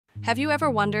Have you ever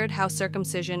wondered how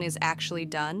circumcision is actually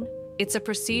done? It's a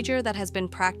procedure that has been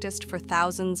practiced for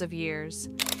thousands of years,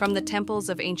 from the temples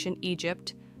of ancient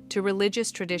Egypt to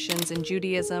religious traditions in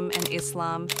Judaism and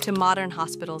Islam to modern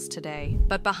hospitals today.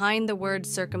 But behind the word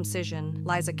circumcision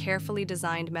lies a carefully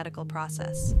designed medical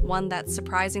process, one that's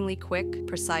surprisingly quick,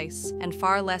 precise, and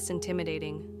far less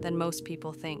intimidating than most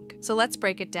people think. So let's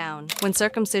break it down. When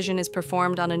circumcision is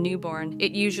performed on a newborn,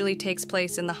 it usually takes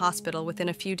place in the hospital within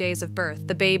a few days of birth.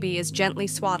 The baby is gently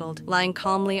swaddled, lying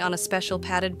calmly on a special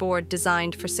padded board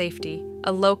designed for safety.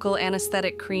 A local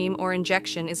anesthetic cream or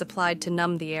injection is applied to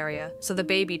numb the area, so the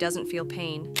baby doesn't feel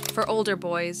pain. For older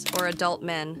boys or adult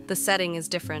men, the setting is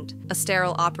different. A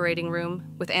sterile operating room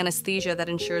with anesthesia that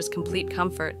ensures complete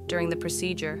comfort during the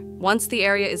procedure. Once the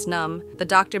area is numb, the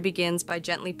doctor begins by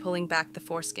gently pulling back the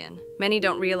foreskin. Many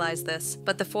don't realize this,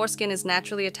 but the foreskin is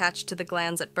naturally attached to the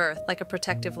glands at birth, like a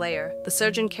protective layer. The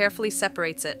surgeon carefully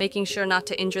separates it, making sure not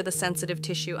to injure the sensitive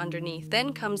tissue underneath.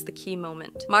 Then comes the key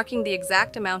moment, marking the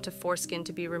exact amount of foreskin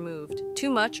to be removed. Too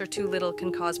much or too little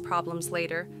can cause problems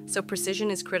later, so precision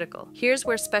is critical. Here's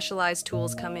where specialized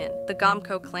tools come in. The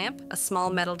Gomco clamp, a small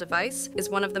metal device, is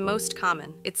one of the most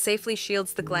common. It safely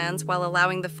shields the glands while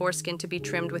allowing the foreskin to be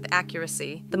trimmed with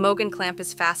accuracy. The Mogen clamp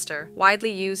is faster,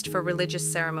 widely used for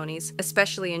religious ceremonies,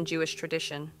 especially in Jewish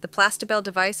tradition. The Plastibell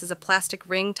device is a plastic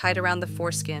ring tied around the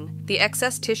foreskin. The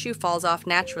excess tissue falls off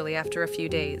naturally after a few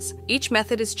days. Each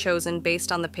method is chosen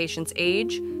based on the patient's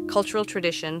age, cultural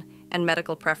tradition, and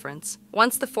medical preference.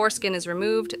 Once the foreskin is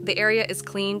removed, the area is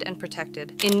cleaned and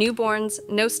protected. In newborns,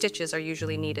 no stitches are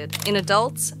usually needed. In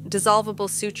adults, dissolvable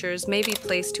sutures may be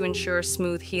placed to ensure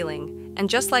smooth healing. And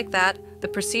just like that, the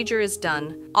procedure is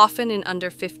done, often in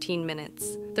under 15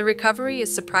 minutes. The recovery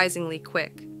is surprisingly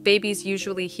quick. Babies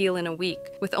usually heal in a week,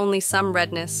 with only some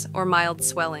redness or mild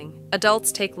swelling.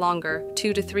 Adults take longer,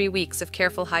 2 to 3 weeks of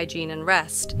careful hygiene and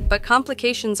rest, but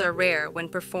complications are rare when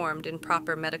performed in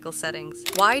proper medical settings.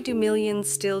 Why do millions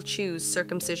still choose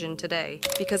circumcision today?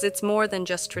 Because it's more than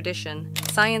just tradition.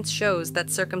 Science shows that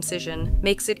circumcision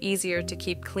makes it easier to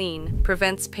keep clean,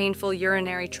 prevents painful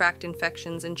urinary tract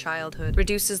infections in childhood,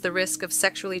 reduces the risk of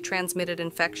sexually transmitted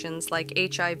infections like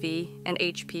HIV and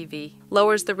HPV,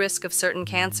 lowers the risk of certain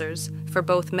cancers for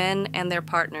both men and their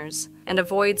partners, and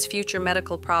avoids future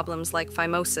medical problems like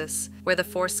phimosis, where the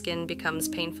foreskin becomes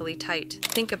painfully tight.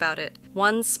 Think about it.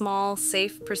 One small,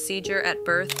 safe procedure at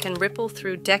birth can ripple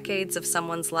through decades of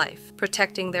someone's life,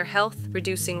 protecting their health,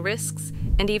 reducing risks,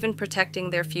 and even protecting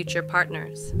their future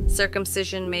partners.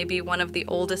 Circumcision may be one of the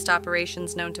oldest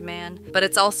operations known to man, but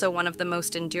it's also one of the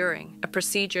most enduring, a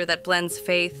procedure that blends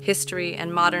faith, history,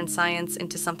 and modern science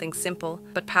into something simple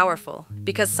but powerful,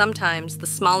 because sometimes the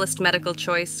smallest medical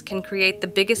choice can create the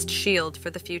biggest shield for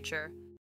the future.